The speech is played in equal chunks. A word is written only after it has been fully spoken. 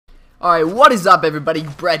Alright, what is up everybody?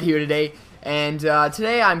 Brett here today, and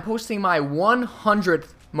today I'm posting my 100th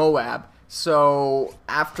Moab. So,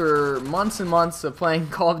 after months and months of playing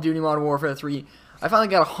Call of Duty Modern Warfare 3, I finally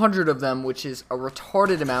got 100 of them, which is a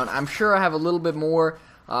retarded amount. I'm sure I have a little bit more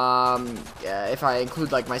if I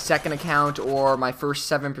include like my second account or my first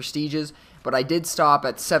 7 prestiges, but I did stop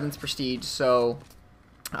at 7th prestige, so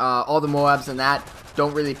all the Moabs in that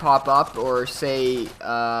don't really pop up or say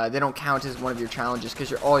they don't count as one of your challenges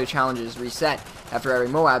because all your challenges reset after every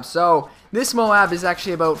Moab. So this Moab is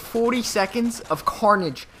actually about 40 seconds of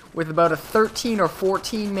carnage with about a 13 or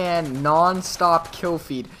 14 man non-stop kill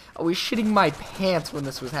feed. I was shitting my pants when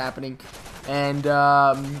this was happening, and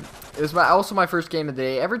it was also my first game of the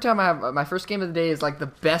day. Every time I have my first game of the day is like the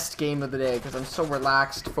best game of the day because I'm so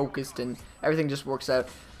relaxed, focused, and everything just works out.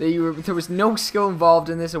 There was no skill involved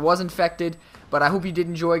in this. It was infected, but I hope you did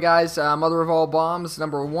enjoy, guys. Mother of all bombs,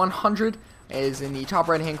 number 100, is in the top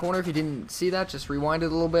right-hand corner. If you didn't see that, just rewind it a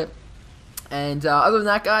little bit. And other than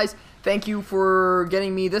that, guys, thank you for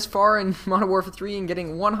getting me this far in Modern Warfare 3 and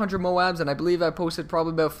getting 100 Moabs, and I believe I posted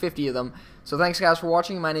probably about 50 of them. So thanks, guys, for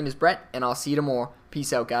watching. My name is Brett, and I'll see you tomorrow.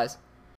 Peace out, guys.